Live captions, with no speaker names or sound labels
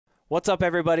What's up,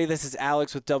 everybody? This is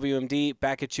Alex with WMD,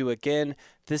 back at you again.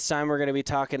 This time we're going to be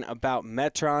talking about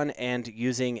Metron and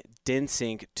using DIN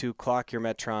sync to clock your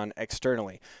Metron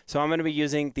externally. So I'm going to be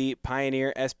using the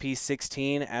Pioneer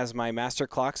SP-16 as my master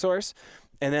clock source,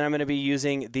 and then I'm going to be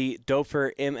using the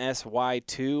Doepfer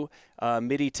MSY2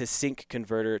 MIDI to sync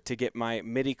converter to get my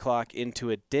MIDI clock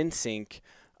into a DIN sync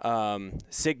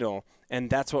signal. And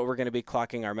that's what we're going to be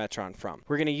clocking our Metron from.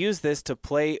 We're going to use this to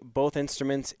play both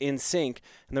instruments in sync,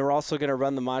 and then we're also going to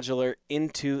run the modular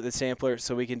into the sampler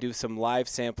so we can do some live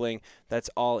sampling that's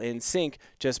all in sync,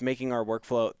 just making our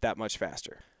workflow that much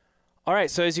faster. All right,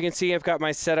 so as you can see, I've got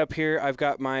my setup here. I've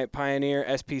got my Pioneer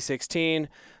SP-16,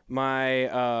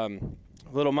 my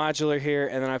little modular here,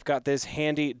 and then I've got this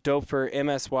handy Doepfer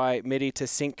MSY MIDI to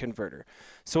sync converter.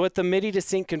 So what the MIDI to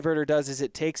sync converter does is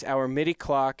it takes our MIDI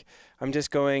clock. I'm just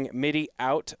going MIDI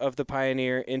out of the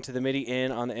Pioneer into the MIDI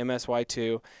in on the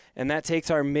MSY2, and that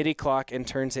takes our MIDI clock and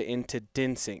turns it into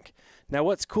DIN sync. Now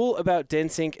what's cool about DIN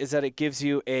sync is that it gives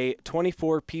you a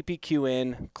 24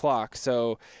 ppqn clock,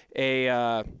 so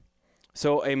a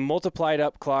multiplied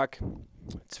up clock.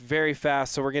 It's very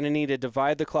fast, so we're going to need to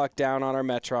divide the clock down on our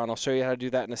Metron. I'll show you how to do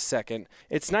that in a second.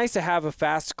 It's nice to have a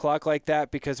fast clock like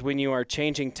that because when you are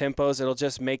changing tempos, it'll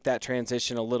just make that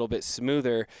transition a little bit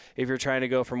smoother if you're trying to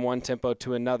go from one tempo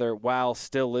to another while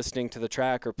still listening to the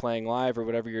track or playing live or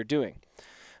whatever you're doing.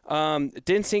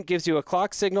 DIN sync gives you a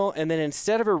clock signal, and then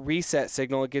instead of a reset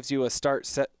signal, it gives you a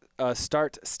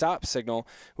start-stop signal,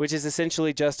 which is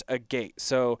essentially just a gate.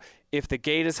 So if the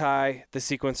gate is high, the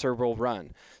sequencer will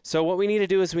run. So what we need to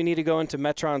do is we need to go into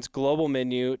Metron's global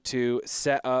menu to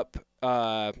set up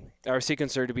our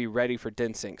sequencer to be ready for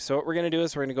DIN sync. So what we're going to do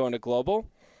is we're going to go into global,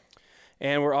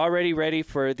 and we're already ready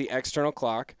for the external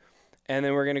clock. And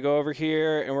then we're going to go over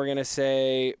here and we're going to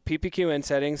say PPQN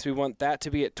settings. We want that to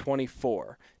be at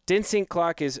 24. DIN sync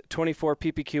clock is 24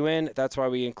 PPQN. That's why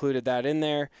we included that in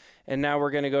there. And now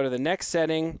we're going to go to the next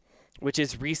setting, which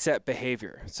is reset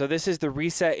behavior. So this is the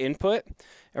reset input,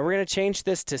 and we're going to change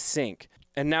this to sync.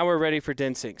 And now we're ready for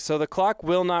DIN sync. So the clock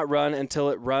will not run until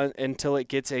it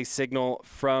gets a signal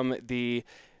from the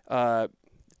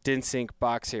DIN sync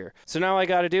box here. So now all I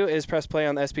got to do is press play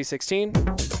on the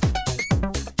SP-16.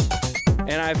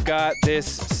 And I've got this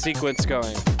sequence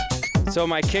going. So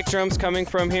my kick drum's coming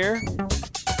from here,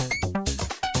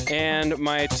 and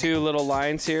my two little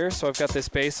lines here. So I've got this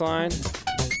bass line,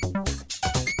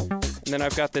 and then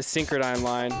I've got this synchronized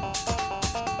line.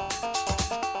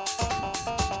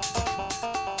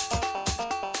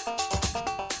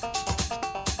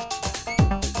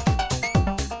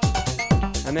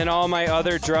 And then all my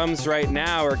other drums right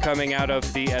now are coming out of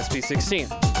the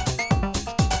SP-16.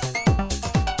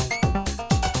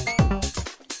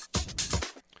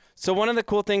 So one of the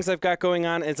cool things I've got going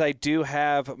on is I do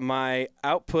have my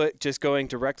output just going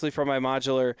directly from my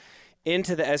modular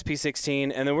into the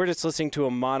SP-16, and then we're just listening to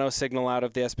a mono signal out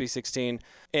of the SP-16.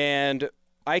 And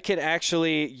I can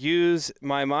actually use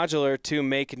my modular to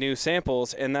make new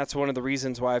samples, and that's one of the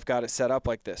reasons why I've got it set up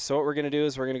like this. So what we're going to do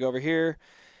is we're going to go over here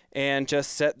and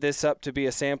just set this up to be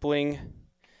a sampling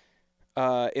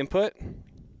input.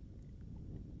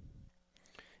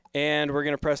 And we're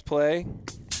going to press play.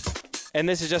 And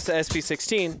this is just the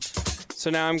SP-16. So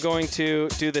now I'm going to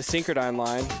do the synchronized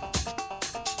line.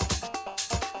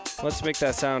 Let's make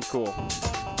that sound cool.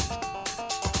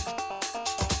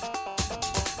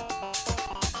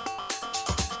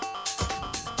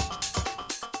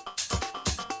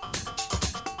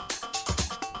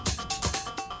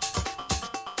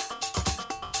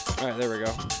 All right, there we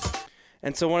go.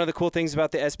 And so one of the cool things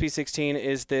about the SP-16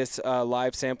 is this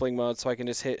live sampling mode, so I can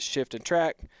just hit shift and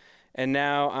track. And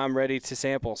now I'm ready to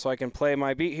sample. So I can play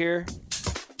my beat here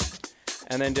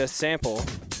and then just sample.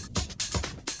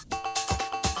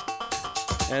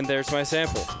 And there's my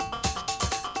sample.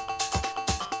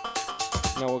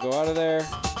 Now we'll go out of there.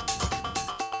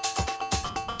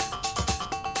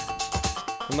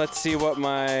 And let's see what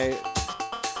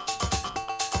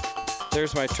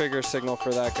there's my trigger signal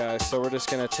for that guy. So we're just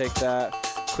going to take that,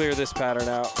 clear this pattern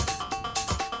out.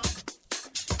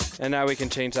 And now we can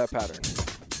change that pattern.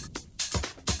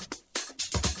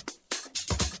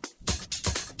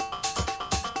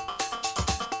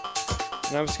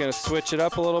 And I'm just going to switch it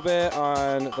up a little bit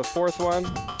on the fourth one.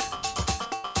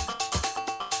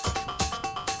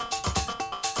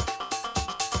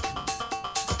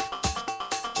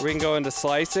 We can go into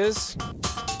slices.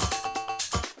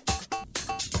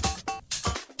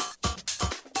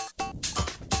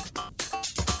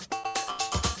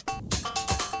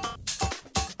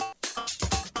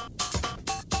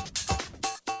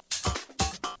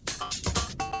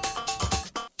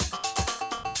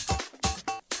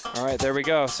 All right, there we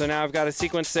go. So now I've got a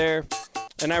sequence there,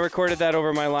 and I recorded that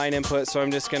over my line input, so I'm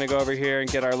just going to go over here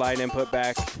and get our line input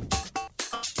back.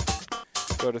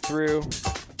 Go to through,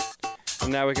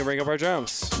 and now we can bring up our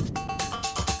drums.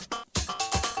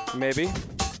 Maybe.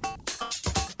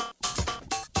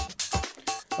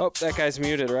 Oh, that guy's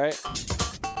muted, right?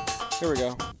 Here we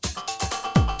go.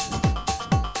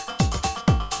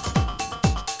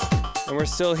 And we're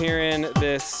still hearing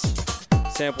this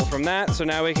sample from that, so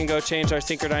now we can go change our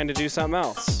synchrodyne to do something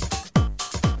else.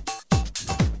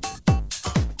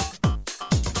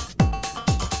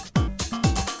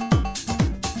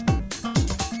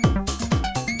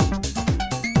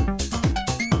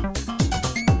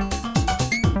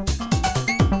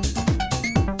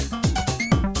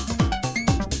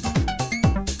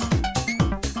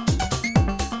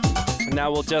 And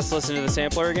now we'll just listen to the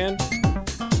sampler again.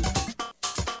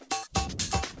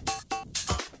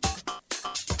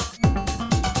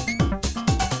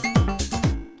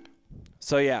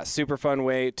 So yeah, super fun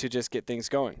way to just get things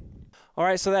going. All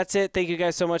right, so that's it. Thank you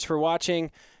guys so much for watching.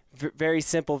 Very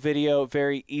simple video,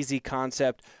 very easy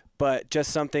concept, but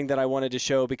just something that I wanted to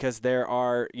show because there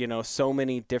are, you know, so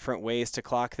many different ways to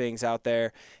clock things out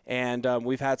there. And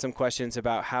we've had some questions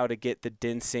about how to get the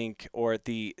DIN sync or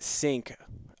the sync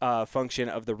function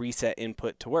of the reset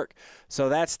input to work. So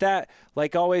that's that.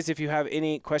 Like always, if you have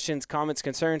any questions, comments,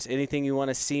 concerns, anything you want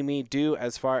to see me do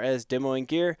as far as demoing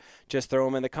gear, just throw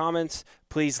them in the comments.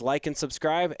 Please like and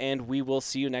subscribe, and we will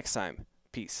see you next time.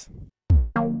 Peace.